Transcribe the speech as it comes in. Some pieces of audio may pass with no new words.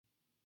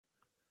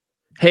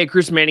Hey,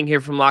 Chris Manning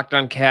here from Locked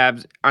On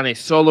Cavs on a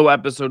solo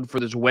episode for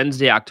this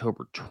Wednesday,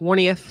 October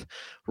 20th.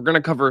 We're going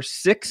to cover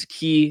 6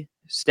 key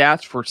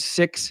stats for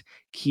 6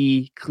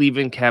 key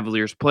Cleveland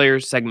Cavaliers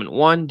players. Segment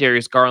 1,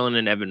 Darius Garland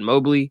and Evan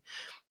Mobley.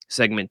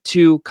 Segment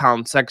 2,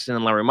 Colin Sexton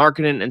and Larry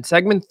Markkinen. And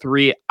segment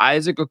 3,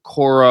 Isaac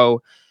Okoro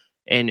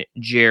and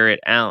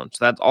Jarrett Allen.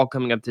 So that's all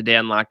coming up today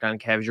on Locked On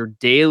Cavs, your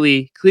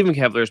daily Cleveland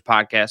Cavaliers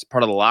podcast,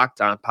 part of the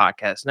Locked On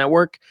Podcast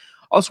Network.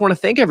 Also want to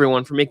thank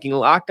everyone for making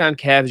Locked On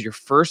Cavs your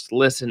first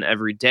listen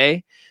every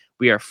day.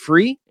 We are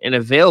free and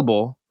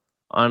available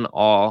on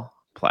all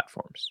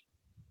platforms.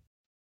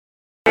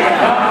 You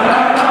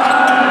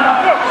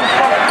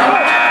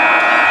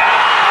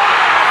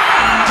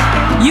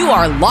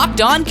are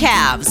Locked On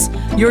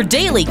Cavs, your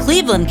daily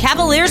Cleveland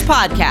Cavaliers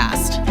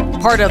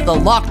podcast. Part of the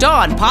Locked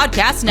On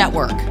Podcast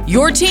Network,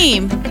 your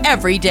team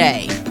every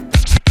day.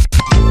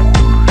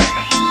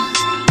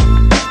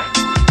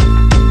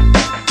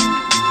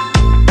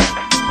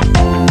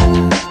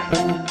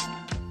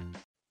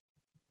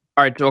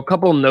 All right, so a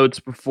couple notes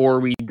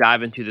before we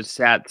dive into the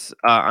stats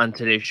on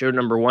today's show.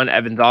 Number one,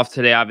 Evan's off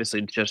today.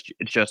 Obviously, it's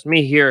just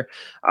me here.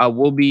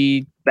 We'll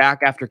be back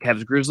after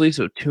Cavs Grizzlies,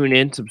 so tune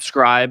in,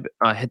 subscribe,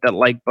 hit that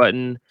like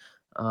button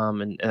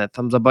and that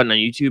thumbs up button on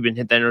YouTube, and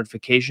hit that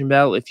notification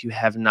bell if you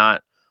have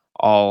not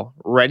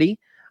already.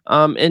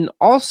 And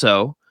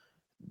also,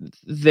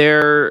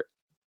 there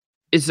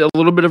is a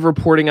little bit of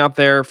reporting out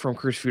there from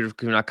Chris Feeder of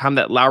Cleveland.com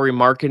that Larry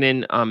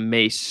Markkinen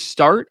may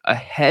start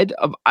ahead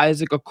of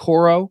Isaac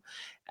Okoro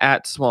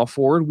at small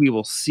forward. We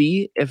will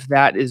see if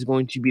that is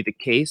going to be the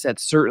case.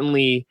 That's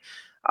certainly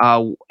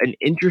an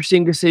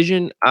interesting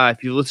decision.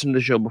 If you've listened to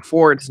the show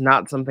before, it's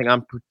not something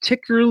I'm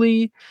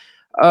particularly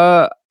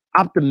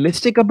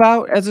optimistic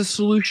about as a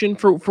solution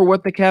for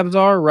what the Cavs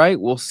are,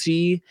 right? We'll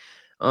see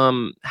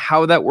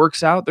how that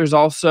works out. There's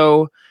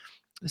also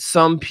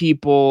some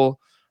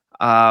people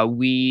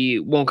we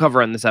won't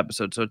cover on this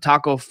episode. So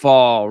Taco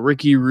Fall,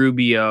 Ricky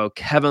Rubio,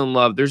 Kevin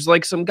Love. There's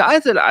like some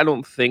guys that I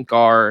don't think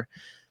are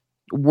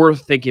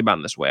worth thinking about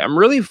in this way. I'm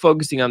really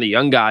focusing on the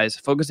young guys,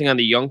 focusing on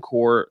the young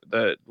core,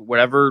 the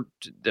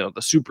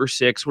Super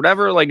Six,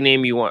 whatever like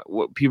name you want,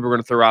 what people are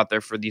going to throw out there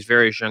for these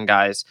various young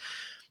guys.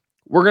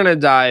 We're going to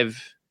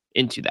dive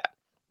into that,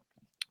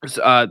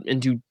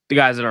 into the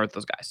guys that aren't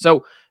those guys.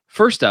 So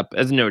first up,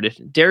 as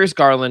noted, Darius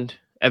Garland,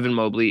 Evan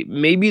Mobley,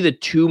 maybe the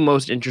two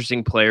most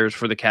interesting players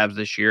for the Cavs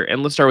this year.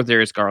 And let's start with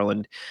Darius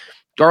Garland.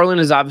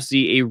 Garland is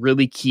obviously a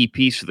really key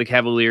piece for the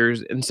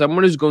Cavaliers and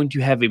someone who's going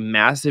to have a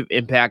massive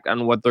impact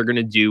on what they're going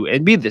to do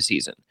and be this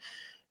season.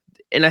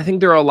 And I think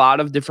there are a lot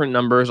of different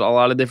numbers, a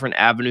lot of different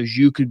avenues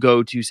you could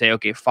go to say,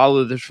 okay,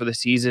 follow this for the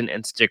season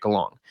and stick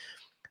along.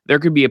 There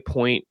could be a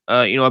point,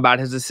 about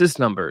his assist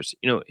numbers,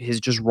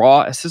 his just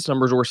raw assist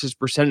numbers or assist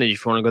percentage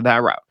if you want to go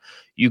that route.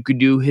 You could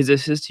do his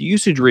assist to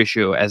usage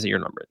ratio as your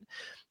number.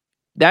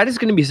 That is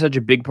going to be such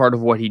a big part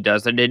of what he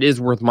does that it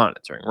is worth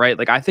monitoring, right?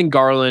 Like, I think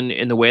Garland,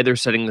 in the way they're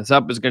setting this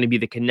up, is going to be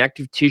the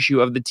connective tissue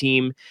of the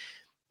team.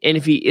 And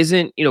if he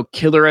isn't,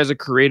 killer as a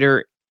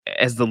creator,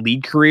 as the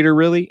lead creator,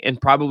 really,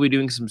 and probably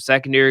doing some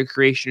secondary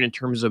creation in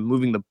terms of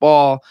moving the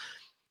ball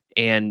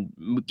and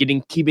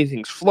keeping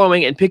things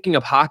flowing and picking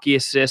up hockey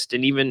assists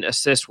and even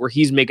assists where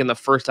he's making the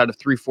first out of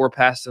 3-4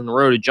 passes in the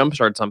row to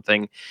jumpstart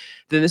something,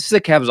 then this is a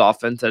Cavs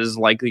offense that is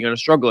likely going to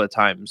struggle at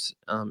times.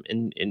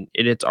 And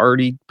it's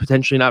already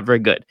potentially not very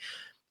good.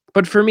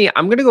 But for me,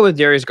 I'm going to go with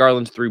Darius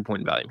Garland's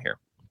 3-point volume here.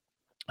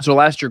 So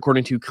last year,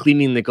 according to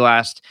Cleaning the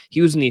Glass, he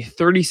was in the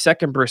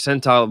 32nd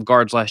percentile of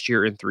guards last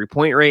year in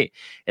 3-point rate,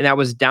 and that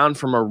was down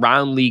from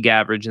around league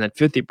average in that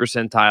 50th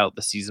percentile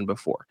the season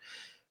before.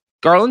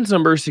 Garland's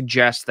numbers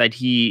suggest that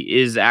he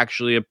is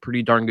actually a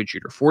pretty darn good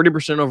shooter.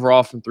 40%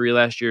 overall from three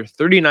last year,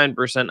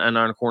 39%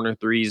 on corner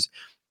threes,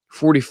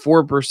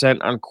 44%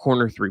 on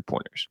corner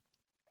three-pointers.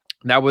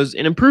 That was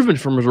an improvement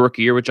from his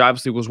rookie year, which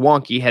obviously was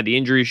wonky, had the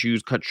injury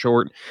issues, cut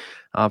short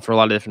for a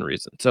lot of different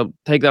reasons. So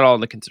take that all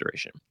into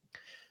consideration.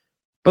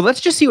 But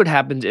let's just see what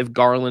happens if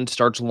Garland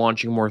starts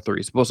launching more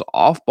threes, both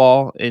off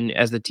ball and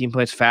as the team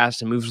plays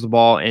fast and moves the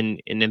ball,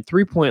 and in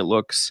 3-point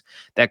looks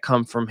that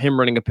come from him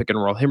running a pick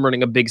and roll, him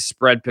running a big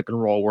spread pick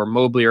and roll where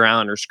Mobley or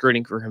Allen are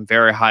skirting for him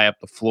very high up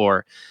the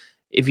floor.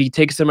 If he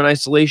takes them in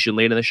isolation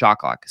late in the shot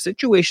clock,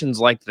 situations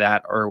like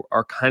that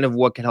are kind of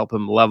what can help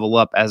him level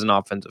up as an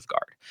offensive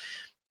guard.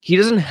 He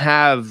doesn't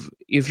have,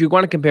 if you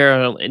want to compare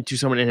him to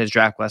someone in his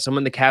draft class,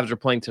 someone the Cavs are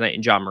playing tonight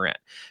in John Morant.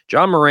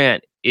 John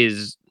Morant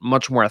is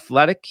much more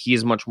athletic. He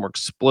is much more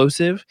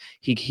explosive.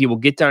 He will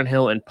get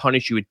downhill and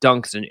punish you with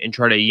dunks and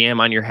try to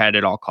yam on your head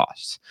at all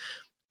costs.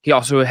 He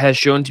also has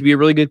shown to be a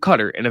really good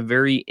cutter and a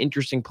very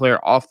interesting player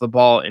off the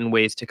ball in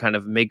ways to kind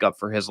of make up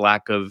for his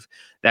lack of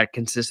that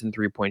consistent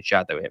 3-point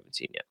shot that we haven't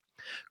seen yet.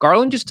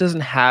 Garland just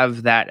doesn't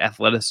have that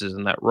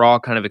athleticism, that raw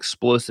kind of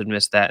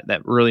explosiveness that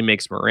really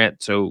makes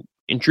Morant so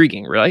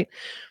intriguing, right?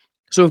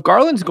 So if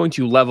Garland's going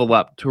to level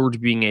up towards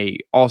being a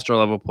all-star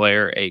level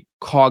player, a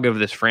cog of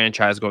this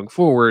franchise going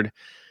forward,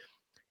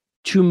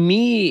 to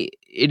me,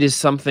 it is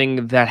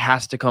something that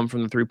has to come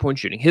from the three-point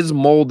shooting. His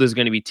mold is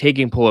going to be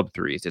taking pull-up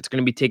threes. It's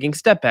going to be taking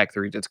step-back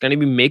threes. It's going to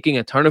be making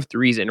a ton of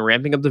threes and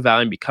ramping up the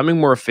value and becoming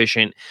more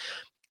efficient.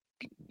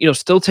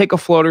 Still take a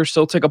floater,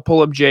 still take a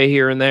pull-up J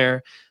here and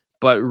there,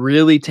 but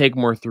really take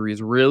more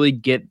threes, really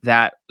get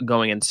that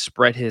going and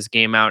spread his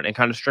game out and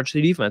kind of stretch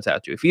the defense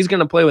out too. If he's going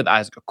to play with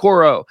Isaac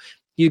Okoro,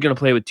 he's going to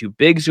play with two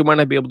bigs who might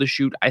not be able to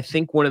shoot. I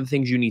think one of the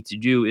things you need to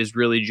do is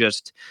really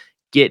just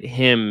get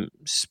him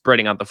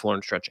spreading out the floor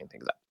and stretching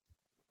things out.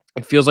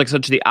 It feels like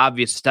such the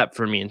obvious step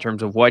for me in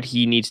terms of what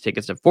he needs to take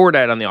a step forward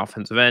at on the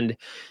offensive end.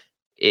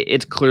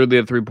 It's clearly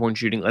the three-point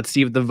shooting. Let's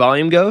see if the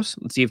volume goes.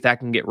 Let's see if that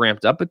can get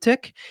ramped up a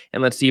tick.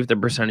 And let's see if the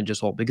percentages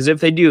hold. Because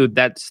if they do,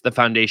 that's the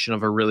foundation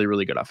of a really,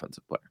 really good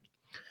offensive player.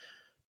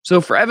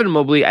 So for Evan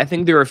Mobley, I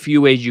think there are a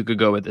few ways you could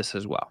go with this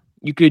as well.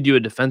 You could do a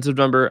defensive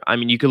number. I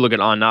mean, you could look at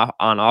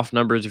on-off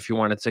numbers if you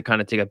wanted to kind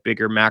of take a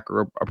bigger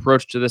macro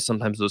approach to this.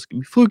 Sometimes those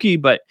can be fluky,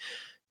 but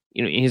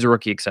he's a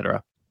rookie,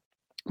 etc.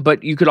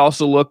 But you could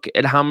also look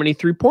at how many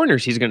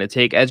three-pointers he's going to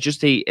take as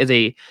just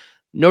a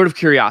note of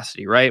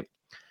curiosity, right?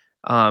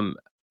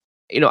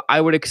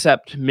 I would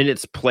accept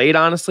minutes played,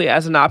 honestly,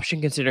 as an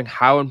option, considering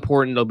how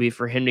important it'll be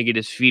for him to get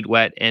his feet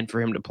wet and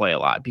for him to play a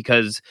lot.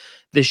 Because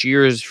this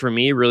year is, for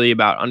me, really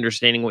about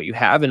understanding what you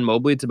have. And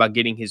Mobley, it's about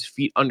getting his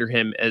feet under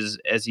him as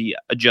he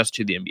adjusts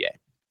to the NBA.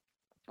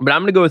 But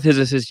I'm going to go with his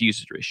assist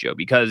usage ratio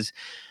because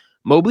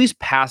Mobley's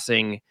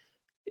passing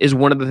is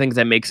one of the things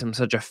that makes him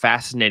such a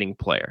fascinating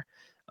player.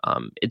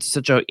 It's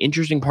such an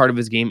interesting part of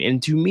his game.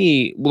 And to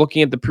me,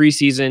 looking at the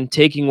preseason,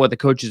 taking what the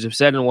coaches have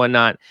said and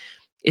whatnot,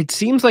 it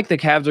seems like the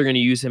Cavs are going to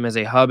use him as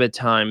a hub at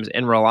times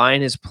and rely on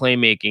his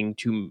playmaking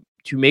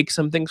to make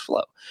some things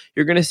flow.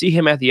 You're going to see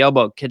him at the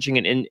elbow catching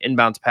an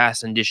inbounds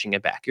pass and dishing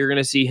it back. You're going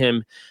to see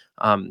him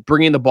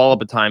bringing the ball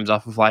up at times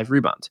off of live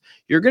rebounds.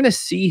 You're going to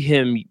see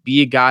him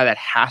be a guy that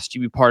has to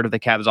be part of the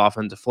Cavs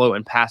offensive flow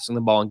and passing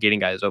the ball and getting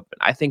guys open.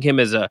 I think him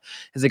as a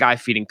guy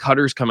feeding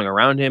cutters coming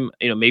around him,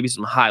 maybe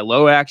some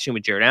high-low action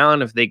with Jared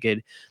Allen, if they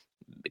could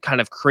kind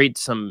of create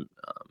some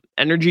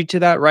energy to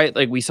that, right?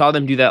 Like we saw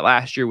them do that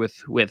last year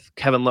with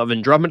Kevin Love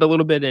and Drummond a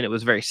little bit, and it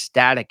was very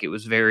static. It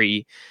was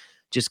very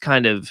just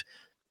kind of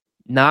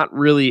not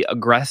really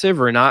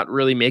aggressive or not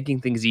really making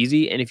things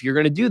easy. And if you're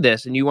going to do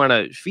this and you want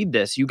to feed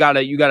this, you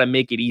gotta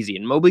make it easy.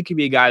 And Mobley can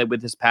be a guy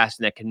with his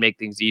passing that can make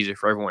things easier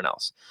for everyone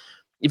else.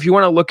 If you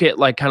want to look at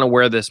like kind of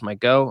where this might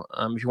go,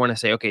 if you want to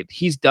say, okay,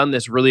 he's done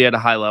this really at a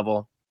high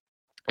level,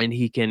 and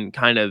he can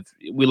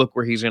we look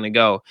where he's going to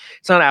go.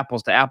 It's not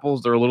apples to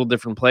apples. They're a little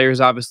different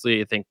players, obviously.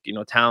 I think,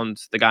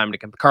 Towns, the guy I'm going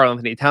to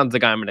Karl-Anthony Towns, the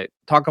guy I'm going to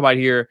talk about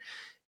here,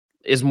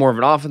 is more of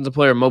an offensive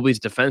player. Mobley's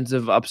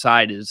defensive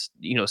upside is,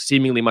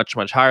 seemingly much,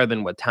 much higher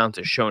than what Towns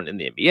has shown in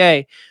the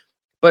NBA.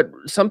 But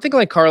something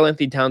like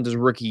Karl-Anthony Towns'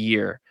 rookie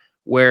year,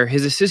 where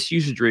his assist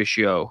usage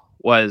ratio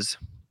was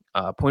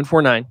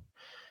 0.49,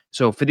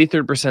 so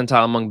 53rd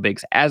percentile among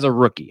bigs as a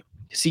rookie.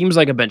 Seems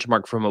like a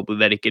benchmark for Mobley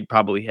that he could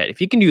probably hit. If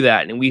he can do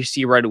that, and we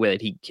see right away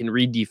that he can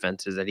read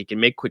defenses, that he can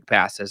make quick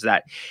passes,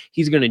 that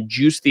he's going to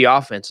juice the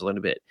offense a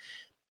little bit,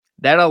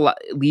 that'll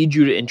lead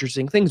you to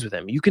interesting things with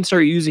him. You can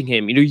start using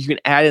him. You can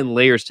add in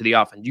layers to the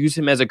offense. Use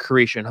him as a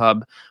creation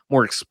hub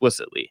more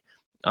explicitly.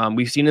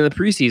 We've seen in the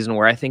preseason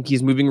where I think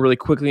he's moving really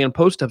quickly in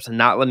post-ups and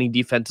not letting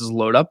defenses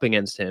load up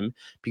against him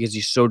because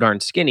he's so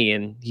darn skinny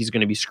and he's going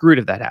to be screwed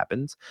if that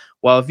happens.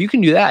 Well, if you can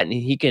do that and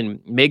he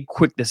can make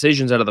quick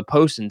decisions out of the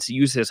post and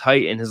use his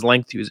height and his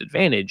length to his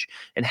advantage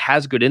and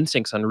has good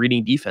instincts on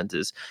reading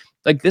defenses,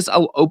 like this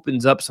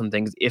opens up some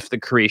things if the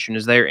creation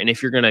is there. And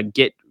if you're going to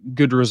get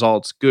good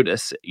results,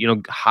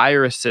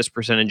 higher assist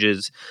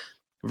percentages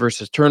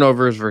versus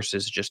turnovers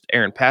versus just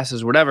errant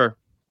passes, whatever,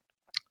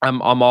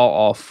 I'm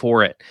all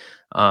for it.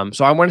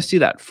 So I want to see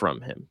that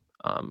from him.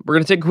 We're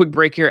going to take a quick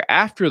break here.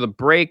 After the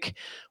break,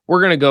 we're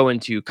going to go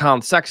into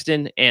Colin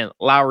Sexton and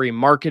Lauri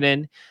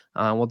Markkanen.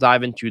 We'll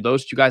dive into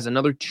those two guys.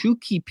 Another two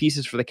key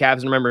pieces for the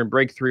Cavs. And remember, in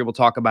break 3, we'll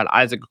talk about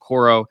Isaac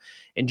Okoro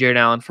and Jared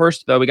Allen.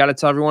 First, though, we got to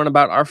tell everyone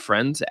about our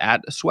friends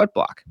at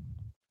Sweatblock.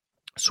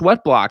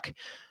 Sweatblock,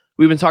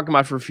 we've been talking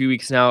about for a few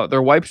weeks now.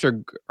 Their wipes are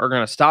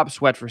going to stop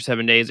sweat for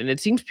 7 days, and it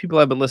seems people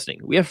have been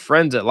listening. We have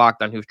friends at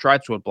Locked On who've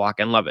tried Sweatblock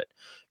and love it.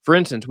 For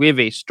instance, we have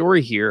a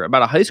story here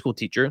about a high school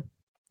teacher.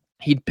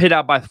 He'd pit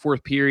out by the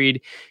 4th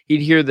period.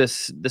 He'd hear the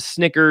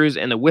snickers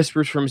and the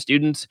whispers from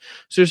students.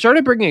 So he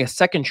started bringing a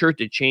second shirt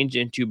to change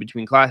into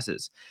between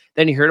classes.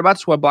 Then he heard about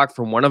Sweatblock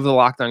from one of the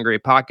Locked On Gray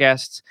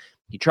podcasts.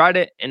 He tried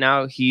it, and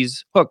now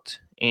he's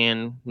hooked.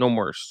 And no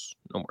more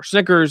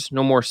snickers,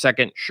 no more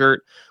second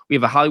shirt. We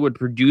have a Hollywood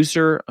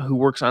producer who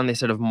works on a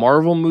set of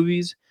Marvel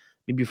movies.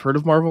 Maybe you've heard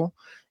of Marvel.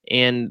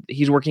 And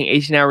he's working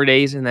 18-hour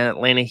days in the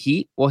Atlanta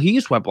Heat. Well, he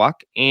used Sweatblock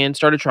and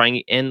started trying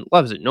it and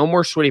loves it. No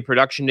more sweaty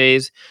production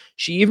days.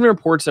 She even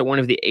reports that one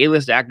of the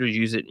A-list actors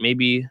use it,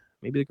 maybe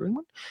the green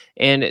one,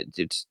 and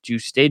it's to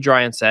stay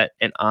dry on set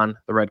and on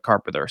the red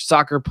carpet. There are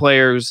soccer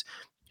players.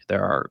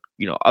 There are,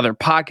 other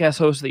podcast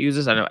hosts that use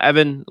this. I know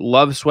Evan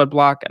loves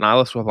Sweatblock, and I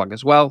love Sweatblock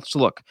as well. So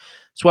look,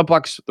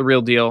 Sweatblock's the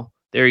real deal.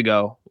 There you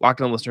go.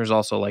 Locked On listeners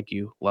also, like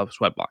you, love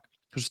Sweatblock.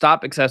 So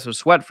stop excessive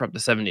sweat for up to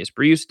 7 days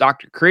per use.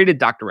 Doctor created,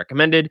 doctor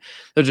recommended.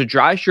 There's a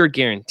dry shirt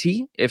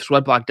guarantee. If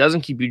Sweat Block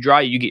doesn't keep you dry,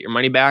 you get your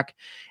money back.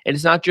 And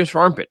it's not just for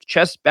armpits,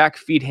 chest, back,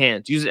 feet,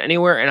 hands. Use it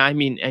anywhere, and I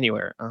mean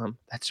anywhere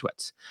that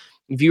sweats.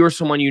 If you or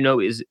someone you know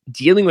is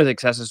dealing with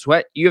excessive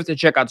sweat, you have to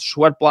check out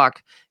Sweat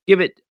Block.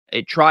 Give it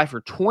a try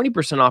for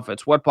 20% off at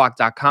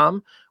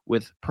sweatblock.com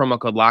with promo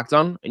code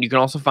LOCKEDON. And you can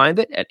also find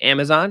it at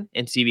Amazon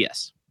and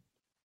CVS.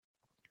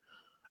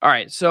 All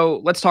right,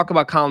 so let's talk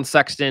about Colin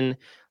Sexton.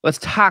 Let's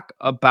talk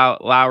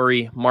about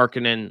Lauri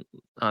Markkanen.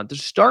 To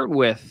start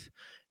with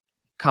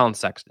Colin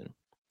Sexton,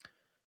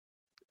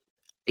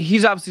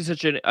 he's obviously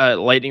such a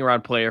lightning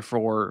rod player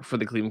for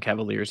the Cleveland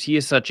Cavaliers. He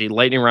is such a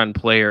lightning rod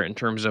player in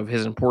terms of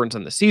his importance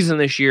on the season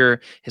this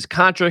year, his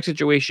contract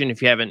situation.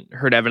 If you haven't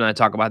heard Evan and I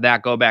talk about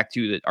that, go back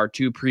to our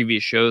 2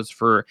 previous shows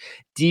for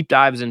deep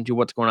dives into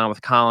what's going on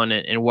with Colin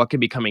and what could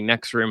be coming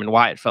next for him and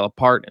why it fell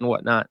apart and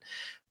whatnot.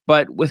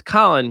 But with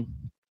Colin,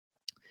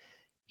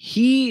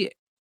 he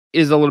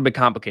is a little bit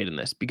complicated in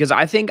this because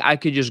I think I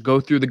could just go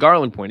through the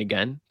Garland point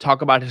again,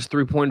 talk about his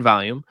 3-point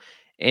volume,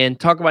 and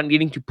talk about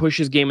needing to push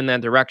his game in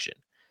that direction.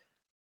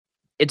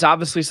 It's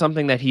obviously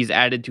something that he's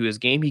added to his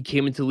game. He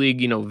came into the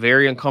league,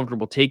 very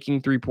uncomfortable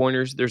taking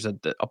 3-pointers. There's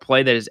a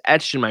play that is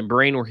etched in my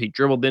brain where he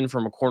dribbled in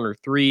from a corner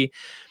 3,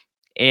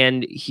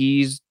 and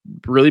he's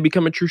really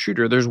become a true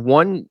shooter. There's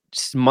one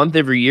month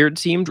every year, it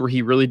seems, where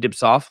he really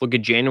dips off. Look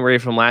at January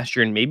from last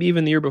year and maybe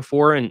even the year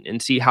before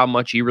and see how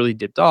much he really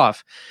dipped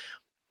off.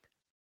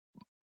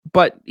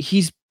 But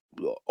he's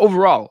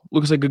overall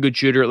looks like a good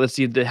shooter. Let's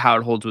see how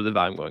it holds with the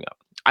volume going up.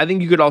 I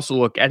think you could also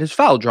look at his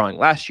foul drawing.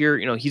 Last year,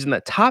 he's in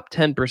the top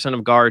 10%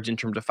 of guards in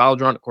terms of foul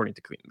drawn, according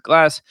to Cleveland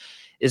Glass.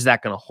 Is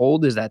that going to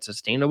hold? Is that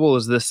sustainable?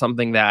 Is this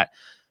something that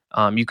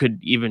you could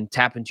even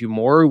tap into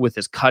more with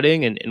his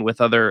cutting and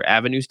with other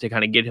avenues to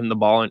kind of get him the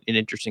ball in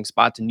interesting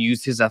spots and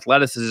use his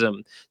athleticism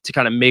to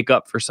kind of make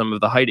up for some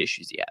of the height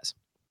issues he has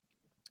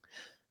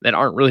that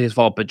aren't really his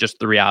fault, but just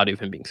the reality of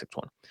him being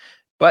 6'1".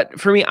 But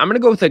for me, I'm going to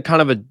go with a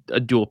kind of a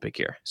dual pick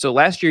here. So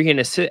last year, he had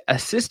an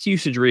assist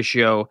usage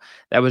ratio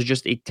that was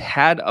just a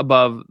tad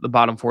above the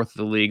bottom fourth of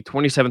the league,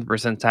 27th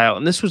percentile.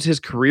 And this was his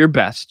career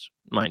best,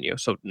 mind you,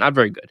 so not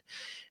very good.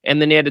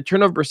 And then he had a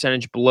turnover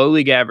percentage below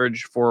league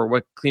average for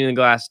what Cleveland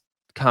Glass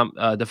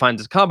defines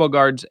as combo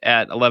guards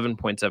at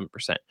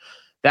 11.7%.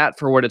 That,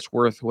 for what it's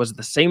worth, was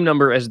the same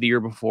number as the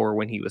year before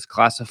when he was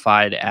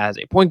classified as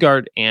a point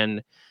guard,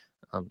 and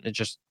it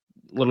just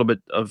a little bit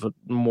of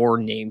more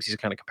names he's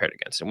kind of compared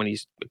against. And when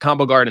he's a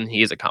combo guard, and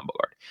he is a combo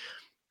guard.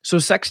 So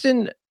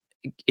Sexton,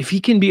 if he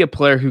can be a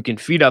player who can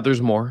feed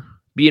others more,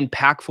 be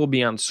impactful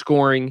beyond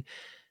scoring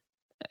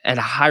at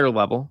a higher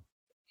level,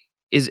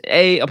 is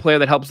a player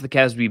that helps the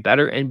Cavs be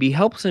better, and B,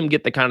 helps him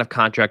get the kind of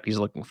contract he's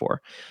looking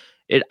for.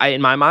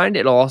 In my mind,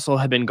 it'll also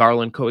have been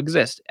Garland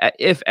coexist.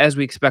 If, as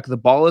we expect, the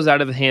ball is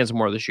out of the hands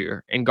more this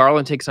year, and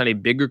Garland takes on a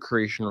bigger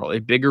creation role, a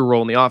bigger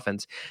role in the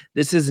offense,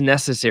 this is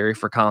necessary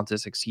for Colin to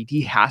succeed. He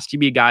has to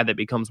be a guy that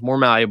becomes more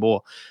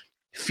malleable,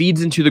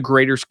 feeds into the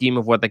greater scheme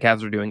of what the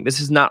Cavs are doing. This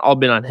has not all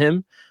been on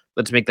him.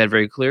 Let's make that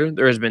very clear.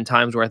 There has been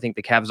times where I think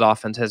the Cavs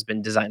offense has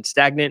been designed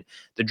stagnant.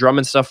 The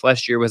Drummond stuff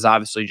last year was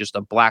obviously just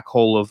a black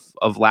hole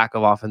of lack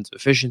of offensive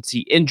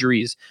efficiency.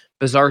 Injuries,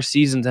 bizarre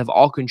seasons have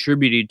all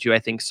contributed to, I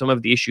think, some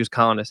of the issues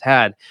Colin has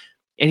had.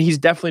 And he's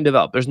definitely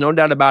developed. There's no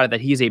doubt about it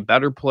that he's a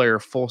better player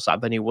full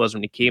stop than he was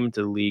when he came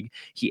into the league.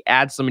 He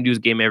adds something to his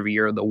game every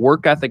year. The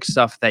work ethic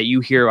stuff that you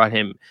hear about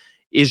him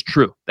is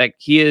true. That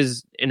he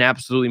is an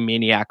absolutely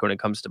maniac when it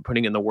comes to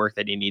putting in the work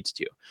that he needs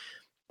to.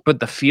 But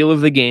the feel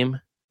of the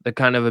game, the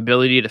kind of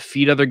ability to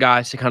feed other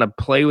guys, to kind of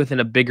play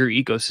within a bigger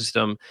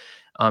ecosystem,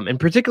 and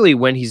particularly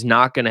when he's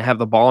not going to have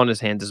the ball in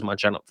his hands as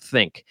much, I don't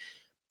think.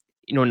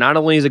 Not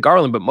only is it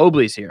Garland, but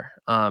Mobley's here.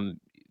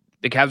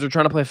 The Cavs are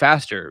trying to play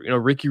faster.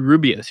 Ricky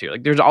Rubio's here.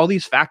 Like, there's all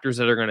these factors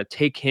that are going to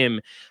take him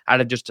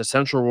out of just a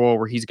central role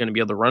where he's going to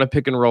be able to run a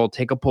pick and roll,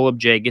 take a pull-up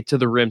J, get to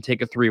the rim,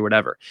 take a three,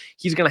 whatever.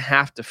 He's going to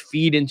have to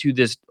feed into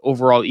this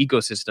overall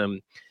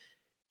ecosystem,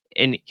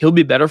 and he'll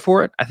be better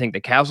for it. I think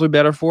the Cavs will be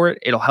better for it.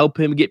 It'll help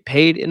him get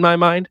paid, in my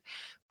mind,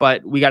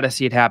 but we got to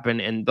see it happen.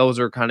 And those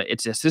are kind of,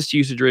 it's assist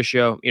usage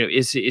ratio.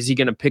 Is he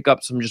going to pick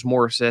up some just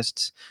more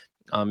assists?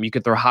 You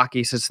could throw hockey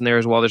assists in there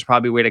as well. There's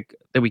probably a way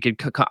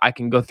I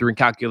can go through and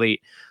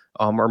calculate,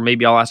 or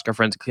maybe I'll ask our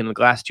friends at Cleveland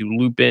Glass to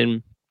loop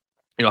in,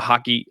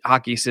 hockey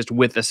assist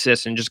with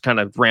assist and just kind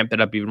of ramp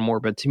it up even more.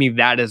 But to me,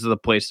 that is the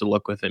place to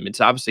look with him. It's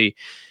obviously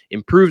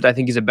improved. I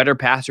think he's a better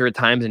passer at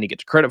times than he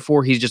gets credit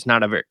for. He's just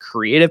not a very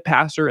creative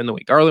passer in the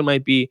way Garland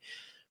might be,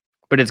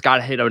 but it's got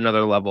to hit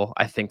another level,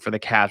 I think, for the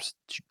Cavs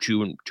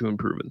to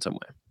improve in some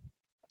way.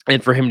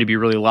 And for him to be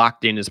really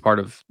locked in as part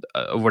of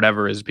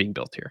whatever is being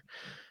built here.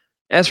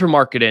 As for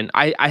Markkanen,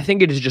 I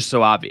think it is just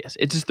so obvious.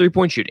 It's his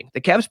 3-point shooting.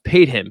 The Cavs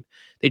paid him.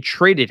 They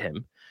traded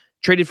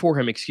for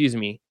him,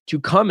 to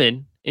come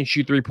in and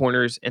shoot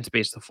 3-pointers and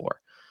space the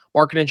floor.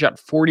 Markkanen shot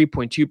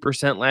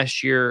 40.2%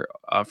 last year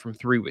from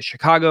 3 with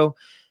Chicago.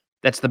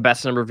 That's the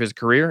best number of his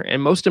career.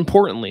 And most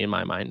importantly, in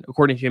my mind,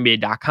 according to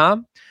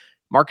NBA.com,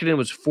 Markkanen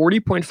was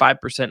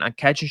 40.5% on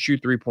catch and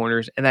shoot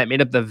 3-pointers, and that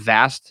made up the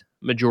vast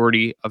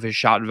majority of his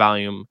shot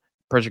volume,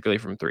 particularly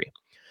from three.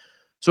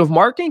 So if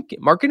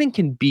Markkanen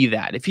can be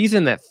that, if he's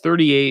in that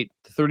 38,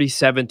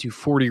 37 to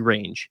 40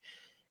 range,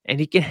 and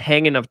he can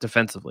hang enough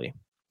defensively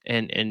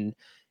and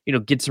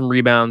get some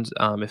rebounds.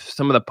 If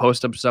some of the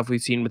post-up stuff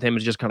we've seen with him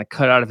is just kind of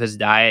cut out of his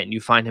diet, and you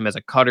find him as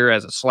a cutter,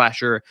 as a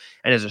slasher,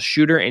 and as a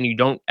shooter, and you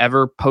don't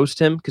ever post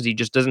him because he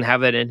just doesn't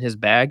have that in his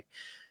bag,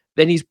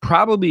 then he's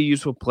probably a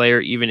useful player,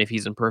 even if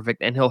he's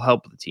imperfect, and he'll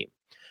help the team.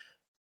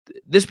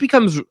 This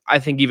becomes, I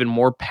think, even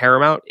more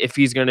paramount if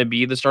he's going to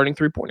be the starting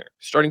three-pointer,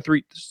 starting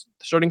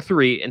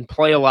three, and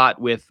play a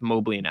lot with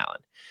Mobley and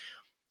Allen.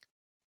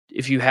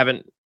 If you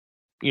haven't,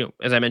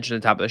 as I mentioned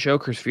at the top of the show,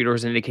 Chris Fedor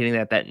is indicating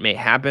that may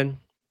happen.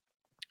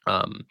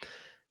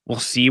 We'll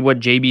see what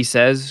JB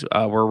says.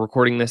 We're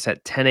recording this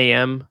at 10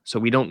 a.m. So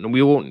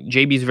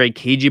JB's very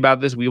cagey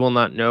about this. We will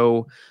not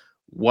know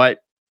what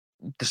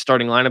the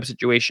starting lineup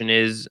situation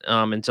is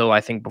until I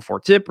think before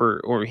tip,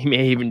 or he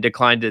may even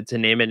decline to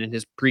name it in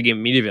his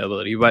pregame media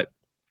availability. But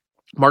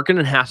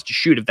Markkanen has to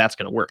shoot if that's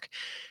going to work.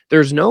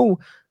 There's no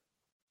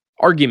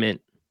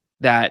argument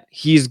that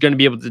he's going to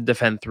be able to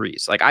defend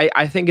threes. Like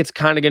I think it's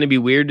kind of going to be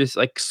weird. Just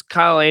like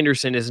Kyle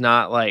Anderson is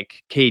not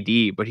like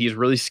KD, but he's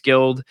really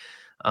skilled.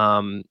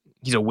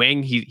 He's a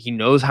wing. He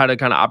knows how to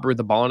kind of operate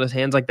the ball in his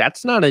hands. Like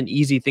that's not an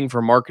easy thing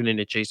for Markkanen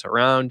to chase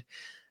around.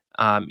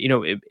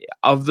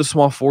 Of the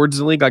small forwards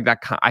in the league, like that,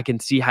 I can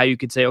see how you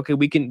could say, okay,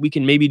 we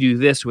can maybe do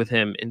this with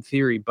him in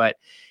theory, but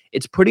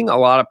it's putting a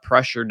lot of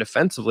pressure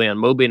defensively on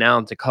Mobley and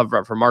Allen to cover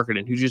up for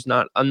Markkanen, who's just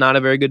not a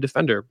very good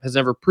defender, has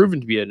never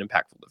proven to be an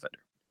impactful defender.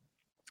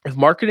 If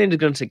Markkanen is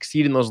going to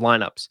succeed in those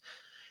lineups,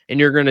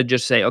 and you're going to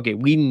just say, okay,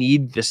 we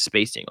need this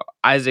spacing.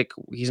 Isaac,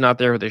 he's not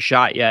there with a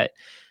shot yet.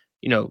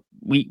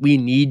 We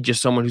need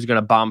just someone who's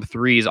going to bomb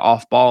threes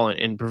off ball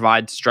and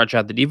provide stretch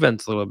out the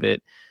defense a little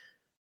bit.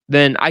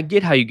 Then I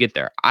get how you get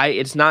there.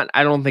 I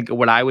don't think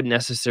what I would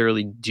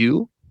necessarily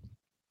do.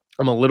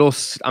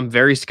 I'm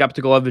very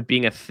skeptical of it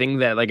being a thing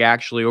that like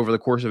actually over the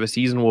course of a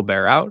season will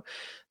bear out.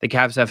 The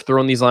Cavs have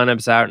thrown these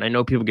lineups out, and I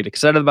know people get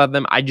excited about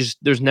them.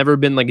 There's never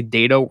been like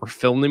data or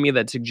film to me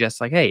that suggests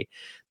like, hey,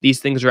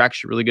 these things are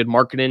actually really good.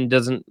 Markkanen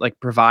doesn't like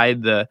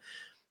provide the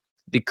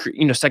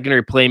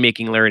secondary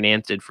playmaking Larry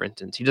Nance did, for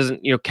instance. He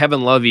doesn't,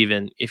 Kevin Love,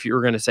 even if you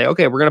were going to say,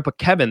 okay, we're going to put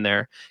Kevin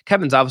there.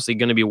 Kevin's obviously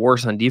going to be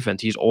worse on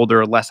defense. He's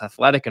older, less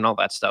athletic and all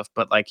that stuff,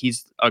 but like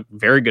he's a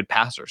very good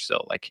passer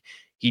still. Like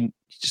he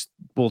just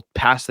will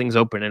pass things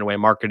open in a way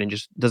Markkanen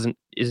just isn't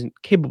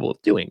capable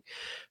of doing.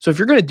 So if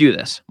you're going to do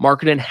this,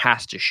 Markkanen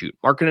has to shoot.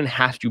 Markkanen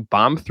has to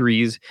bomb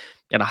threes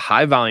at a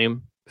high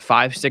volume,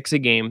 5-6 a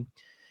game,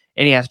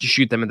 and he has to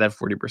shoot them at that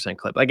 40%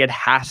 clip. Like it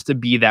has to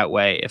be that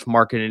way if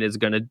Markkanen is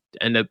going to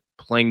end up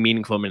playing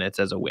meaningful minutes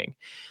as a wing.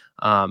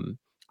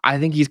 I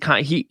think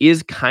he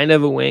is kind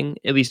of a wing,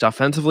 at least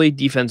offensively.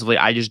 Defensively,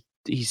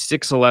 he's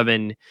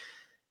 6'11",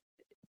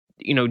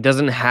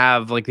 doesn't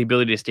have like the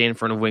ability to stay in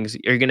front of wings.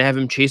 Are you going to have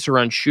him chase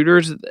around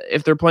shooters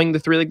if they're playing the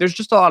three? Like there's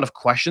just a lot of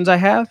questions I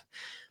have.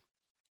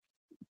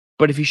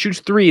 But if he shoots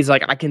threes,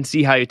 like I can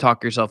see how you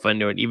talk yourself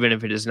into it, even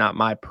if it is not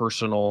my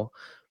personal,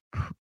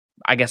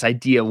 I guess,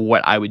 idea of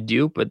what I would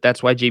do. But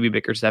that's why JB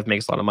Bickerstaff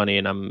makes a lot of money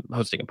and I'm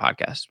hosting a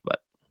podcast. But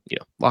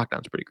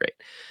Lockdown's pretty great.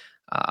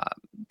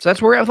 So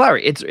that's where we're at with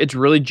Lowry. It's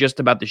really just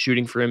about the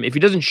shooting for him. If he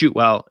doesn't shoot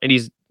well and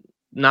he's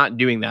not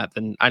doing that,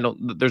 then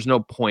there's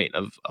no point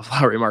of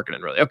Lowry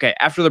Markkanen really. Okay,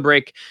 after the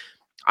break,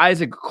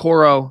 Isaac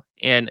Okoro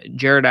and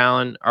Jared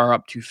Allen are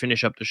up to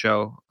finish up the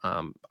show.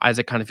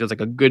 Isaac kind of feels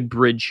like a good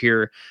bridge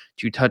here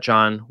to touch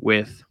on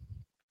with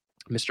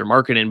Mr.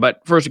 Markkanen. But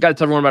first, we got to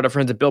tell everyone about our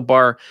friends at Built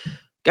Bar.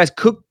 Guys,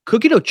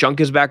 Cookie Dough Chunk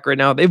is back right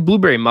now. They have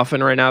Blueberry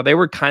Muffin right now. They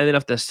were kind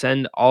enough to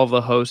send all of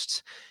the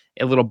hosts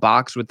a little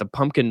box with the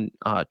pumpkin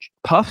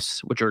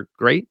puffs, which are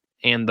great,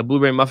 and the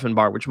Blueberry Muffin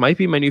bar, which might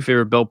be my new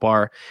favorite Built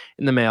Bar,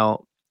 in the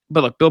mail.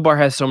 But look, Built Bar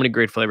has so many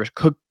great flavors.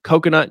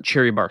 Coconut,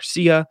 cherry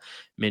barcia,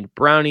 mint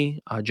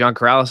brownie. John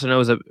Corrales, I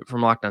know,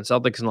 from Locked On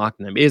Celtics and Locked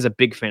On NBA, is a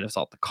big fan of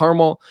salted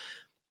caramel.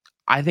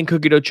 I think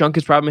Cookie Dough Chunk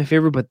is probably my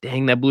favorite, but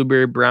dang, that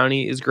blueberry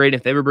brownie is great.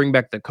 If they ever bring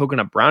back the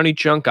coconut brownie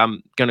chunk,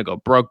 I'm going to go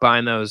broke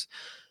buying those.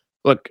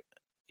 Look,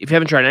 if you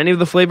haven't tried any of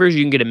the flavors,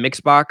 you can get a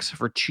mix box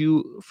with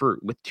two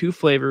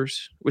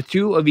flavors, with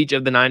 2 of each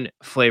of the 9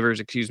 flavors,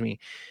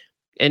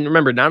 And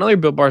remember, not only are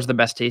Built Bars the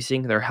best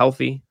tasting, they're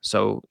healthy.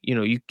 So,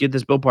 you get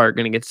this Built Bar, you're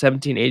going to get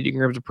 17, 80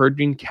 grams of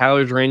protein,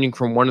 calories ranging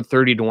from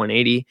 130 to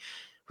 180,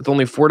 with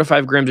only 4 to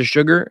 5 grams of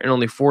sugar and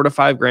only 4 to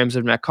 5 grams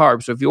of net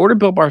carbs. So if you order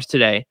Built Bars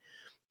today,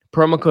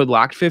 promo code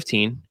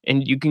LOCKED15,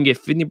 and you can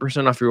get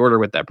 50% off your order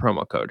with that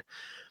promo code.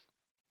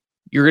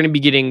 You're going to be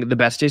getting the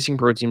best tasting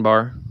protein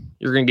bar.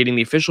 You're going to be getting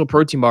the official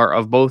protein bar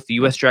of both the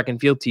U.S. track and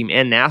field team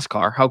and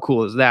NASCAR. How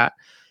cool is that?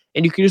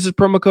 And you can use this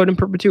promo code in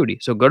perpetuity.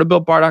 So go to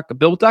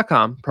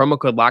built.com, promo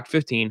code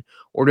LOCKED15,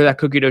 order that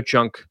Cookie Dough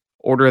Chunk,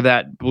 order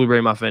that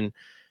blueberry muffin,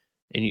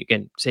 and you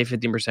can save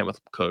 15% with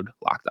code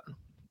LOCKEDON.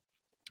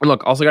 And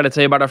look, also got to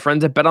tell you about our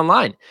friends at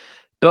BetOnline.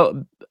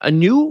 A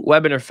new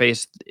web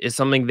interface is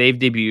something they've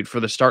debuted for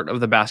the start of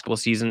the basketball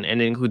season,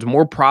 and it includes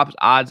more props,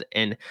 odds,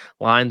 and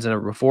lines than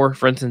ever before.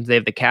 For instance, they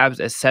have the Cavs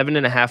as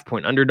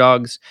 7.5-point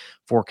underdogs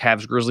for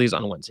Cavs Grizzlies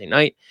on Wednesday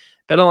night.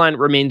 BetOnline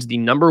remains the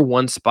number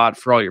one spot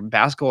for all your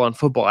basketball and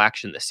football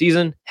action this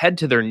season. Head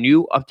to their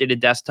new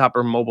updated desktop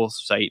or mobile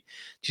site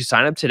to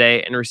sign up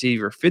today and receive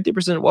your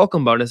 50%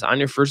 welcome bonus on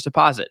your first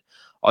deposit.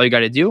 All you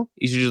got to do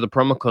is use the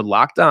promo code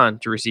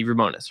LOCKEDON to receive your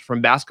bonus.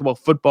 From basketball,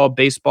 football,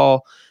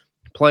 baseball,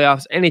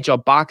 playoffs,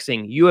 NHL,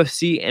 boxing,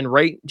 UFC, and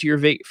right to your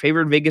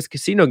favorite Vegas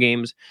casino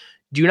games,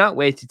 do not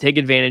wait to take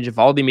advantage of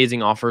all the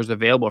amazing offers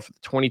available for the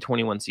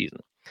 2021 season.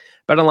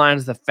 BetOnline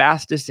is the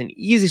fastest and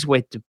easiest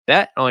way to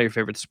bet on all your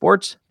favorite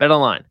sports.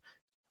 BetOnline,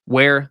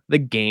 where the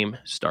game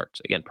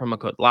starts. Again, promo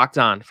code Locked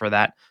On for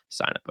that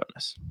sign-up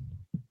bonus.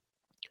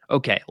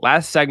 Okay,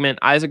 last segment,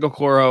 Isaac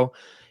Okoro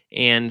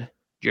and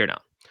Jared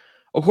Allen.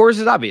 Okoro's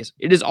is obvious.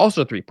 It is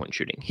also three-point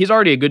shooting. He's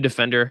already a good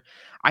defender.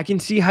 I can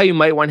see how you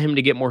might want him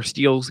to get more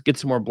steals, get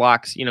some more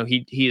blocks. You know,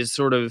 he is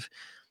sort of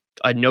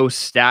a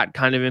no-stat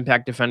kind of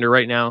impact defender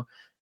right now.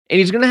 And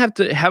he's going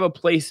to have a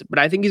place, but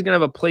I think he's going to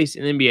have a place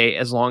in the NBA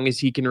as long as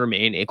he can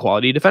remain a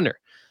quality defender.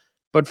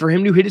 But for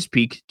him to hit his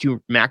peak,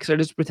 to max out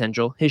his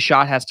potential, his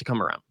shot has to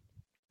come around.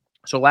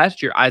 So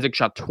last year, Isaac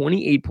shot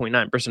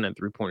 28.9% at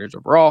three-pointers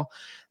overall.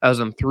 That was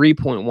on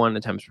 3.1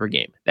 attempts per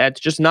game. That's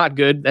just not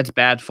good. That's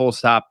bad, full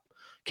stop.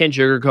 Can't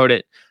sugarcoat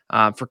it.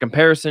 For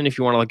comparison, if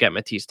you want to look at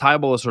Matisse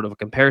Thybulle as sort of a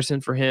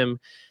comparison for him,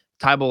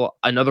 Thybulle,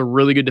 another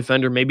really good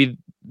defender, maybe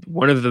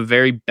one of the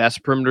very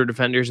best perimeter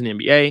defenders in the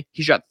NBA.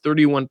 He shot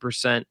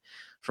 31%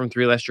 from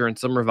three last year in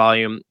summer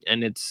volume,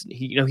 and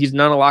he's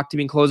not a lock to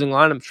be in closing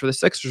lineups for the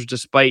Sixers,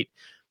 despite,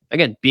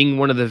 again, being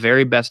one of the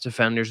very best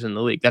defenders in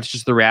the league. That's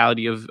just the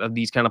reality of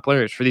these kind of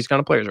players, for these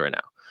kind of players right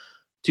now.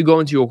 To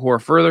go into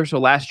Okoro further, so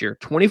last year,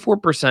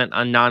 24%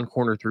 on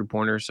non-corner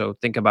three-pointers. So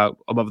think about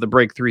above the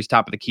break threes,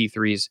 top of the key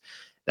threes.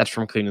 That's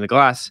from cleaning the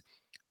glass.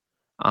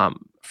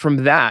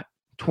 From that,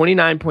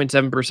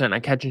 29.7%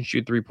 on catch and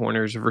shoot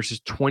three-pointers versus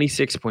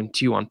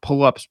 26.2 on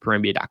pull-ups per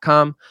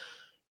NBA.com.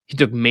 He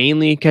took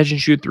mainly catch and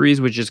shoot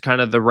threes, which is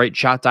kind of the right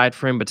shot diet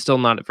for him, but still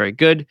not very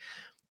good.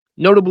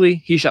 Notably,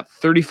 he shot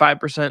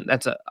 35%.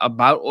 That's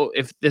about,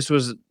 if this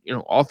was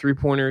all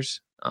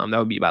three-pointers, that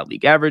would be about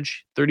league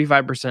average.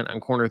 35%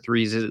 on corner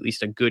threes is at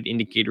least a good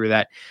indicator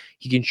that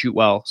he can shoot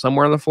well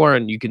somewhere on the floor,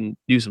 and you can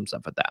do some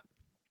stuff with that.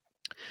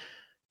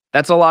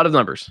 That's a lot of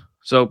numbers.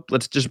 So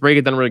let's just break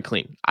it down really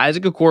clean.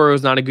 Isaac Okoro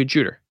is not a good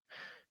shooter.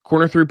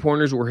 Corner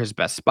three-pointers were his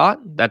best spot.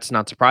 That's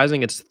not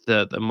surprising. It's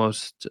the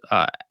most,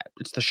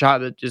 it's the shot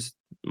that is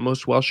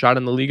most well shot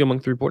in the league among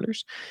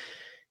three-pointers.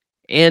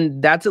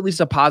 And that's at least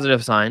a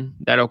positive sign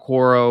that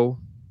Okoro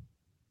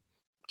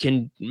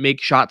can make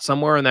shots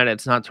somewhere and that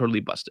it's not totally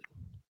busted.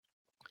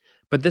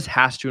 But this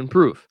has to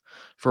improve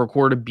for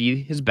Okoro to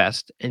be his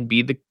best and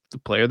be the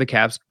player the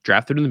Cavs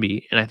drafted him to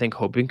be, and I think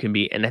hoping can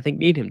be, and I think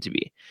need him to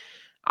be.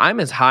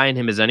 I'm as high in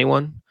him as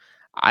anyone.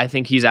 I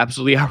think he's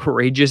absolutely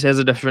outrageous as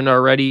a defender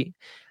already.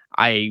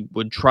 I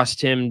would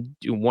trust him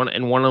do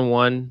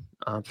one-on-one.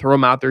 Throw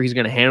him out there. He's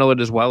going to handle it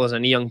as well as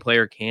any young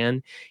player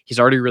can. He's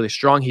already really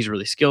strong. He's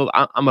really skilled.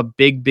 I'm a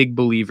big, big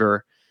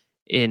believer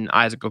in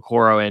Isaac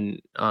Okoro,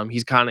 and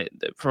he's kind of,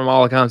 from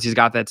all accounts, he's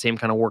got that same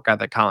kind of workout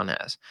that Colin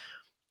has.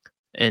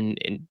 And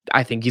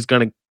I think he's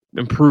going to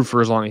improve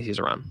for as long as he's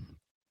around.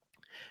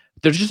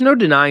 There's just no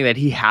denying that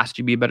he has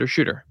to be a better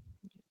shooter.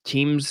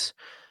 Teams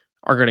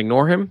are going to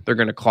ignore him. They're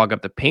going to clog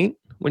up the paint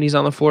when he's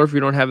on the floor if you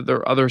don't have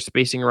the other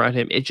spacing around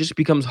him. It just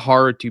becomes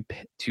hard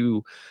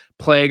to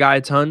play a guy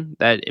a ton.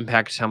 That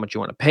impacts how much you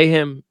want to pay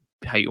him,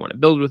 how you want to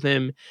build with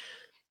him.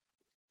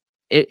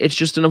 It's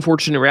just an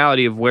unfortunate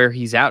reality of where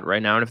he's at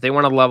right now. And if they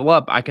want to level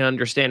up, I can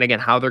understand, again,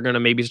 how they're going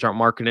to maybe start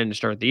marketing to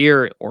start the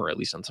year, or at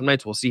least on some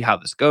nights. We'll see how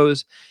this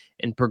goes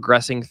and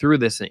progressing through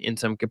this in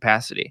some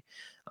capacity.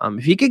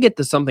 If he could get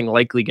to something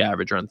like league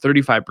average, around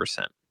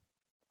 35%,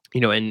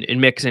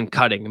 and mix in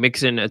cutting,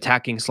 mix in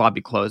attacking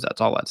sloppy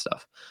closeouts, all that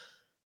stuff.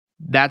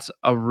 That's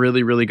a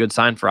really, really good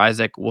sign for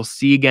Isaac. We'll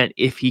see again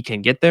if he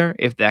can get there,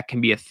 if that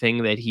can be a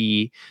thing that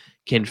he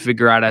can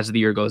figure out as the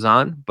year goes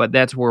on. But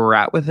that's where we're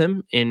at with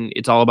him, and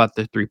it's all about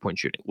the three-point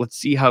shooting. Let's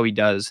see how he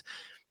does.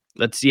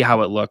 Let's see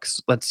how it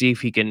looks. Let's see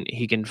if he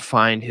can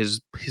find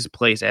his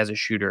place as a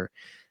shooter.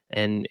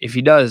 And if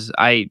he does,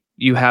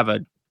 you have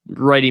a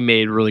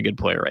ready-made, really good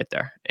player right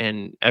there.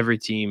 And every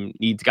team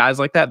needs guys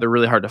like that. They're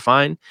really hard to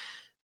find.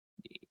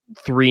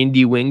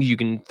 3-and-D wings, you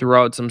can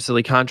throw out some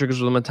silly contracts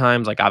with them at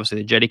times. Like obviously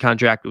the Jetty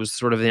contract was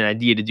sort of an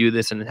idea to do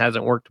this, and it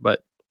hasn't worked.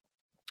 But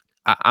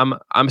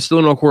I'm still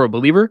an Okoro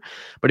believer.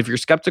 But if you're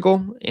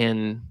skeptical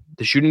and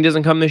the shooting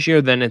doesn't come this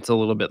year, then it's a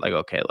little bit like,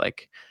 okay,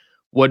 like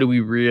what do we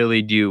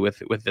really do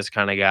with this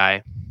kind of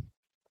guy?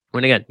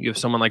 When again, you have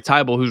someone like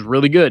Thybulle who's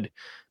really good,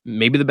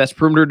 maybe the best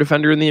perimeter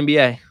defender in the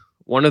NBA,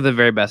 one of the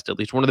very best, at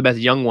least one of the best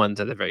young ones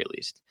at the very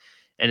least.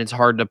 And it's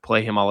hard to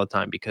play him all the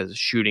time because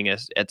shooting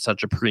is at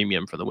such a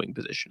premium for the wing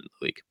position in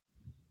the league.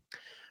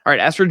 All right,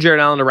 as for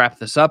Jared Allen, to wrap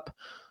this up,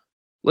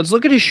 let's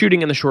look at his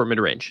shooting in the short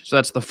mid-range. So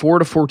that's the 4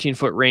 to 14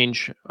 foot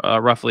range,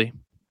 roughly.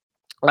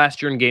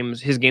 last year in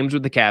his games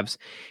with the Cavs,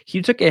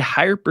 he took a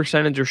higher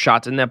percentage of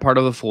shots in that part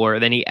of the floor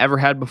than he ever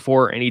had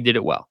before, and he did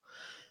it well.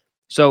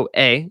 So,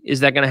 A, is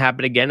that going to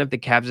happen again if the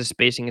Cavs'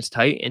 spacing is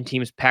tight and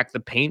teams pack the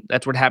paint?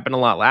 That's what happened a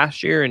lot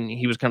last year, and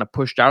he was kind of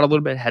pushed out a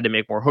little bit, had to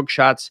make more hook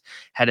shots,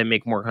 had to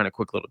make more kind of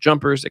quick little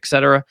jumpers,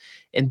 etc.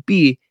 And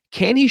B,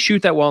 can he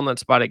shoot that well in that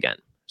spot again?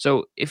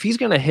 So, if he's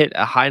going to hit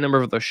a high number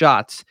of those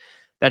shots,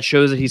 that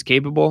shows that he's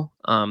capable.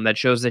 That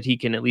shows that he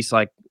can at least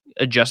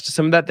adjust to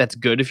some of that. That's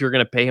good if you're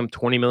going to pay him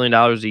 $20 million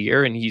a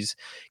year and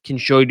can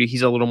show you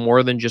he's a little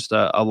more than just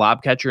a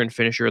lob catcher and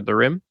finisher at the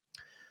rim.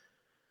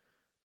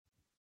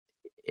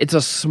 It's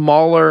a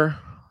smaller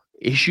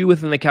issue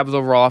within the Cavs'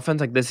 overall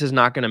offense. This is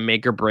not going to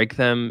make or break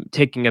them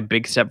taking a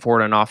big step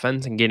forward on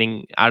offense and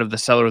getting out of the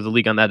cellar of the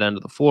league on that end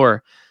of the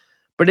floor.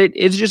 But it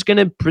is just going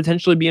to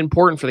potentially be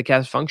important for the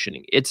Cavs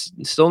functioning. It's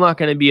still not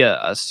going to be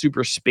a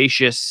super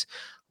spacious,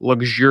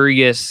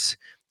 luxurious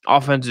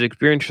offensive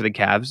experience for the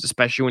Cavs,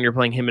 especially when you're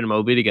playing him and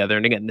Mobley together.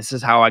 And again, this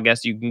is how I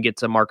guess you can get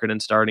to market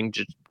and starting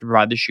to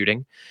provide the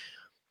shooting.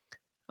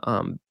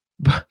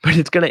 But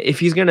if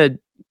he's gonna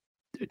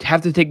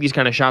have to take these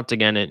kind of shots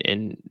again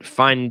and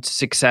find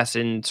success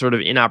in sort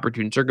of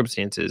inopportune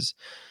circumstances,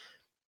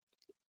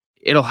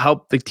 it'll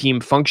help the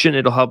team function.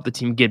 It'll help the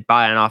team get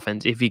by on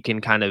offense if he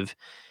can kind of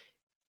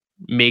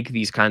make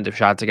these kinds of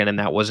shots again. And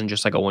that wasn't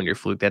just a one-year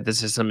fluke, that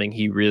this is something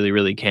he really,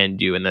 really can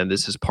do. And then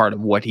this is part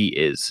of what he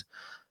is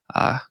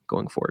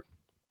going forward.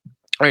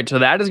 All right, so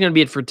that is going to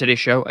be it for today's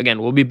show.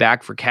 Again, we'll be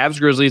back for Cavs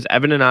Grizzlies.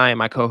 Evan and I, and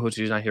my co-host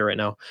who's not here right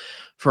now,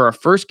 for our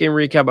first game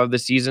recap of the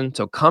season.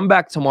 So come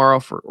back tomorrow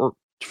for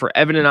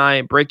Evan and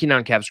I breaking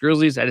down Cavs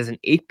Grizzlies. That is an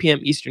 8 p.m.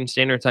 Eastern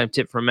Standard Time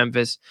tip from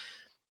Memphis.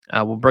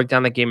 We'll break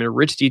down that game in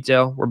rich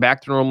detail. We're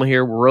back to normal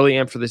here. We're really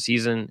amped for the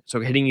season. So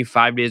hitting you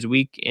 5 days a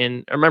week.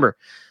 And remember,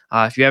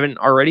 if you haven't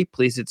already,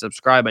 please hit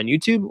subscribe on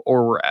YouTube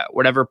or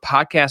whatever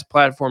podcast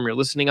platform you're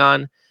listening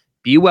on.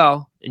 Be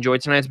well. Enjoy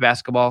tonight's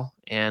basketball.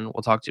 And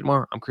we'll talk to you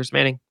tomorrow. I'm Chris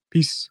Manning.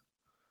 Peace.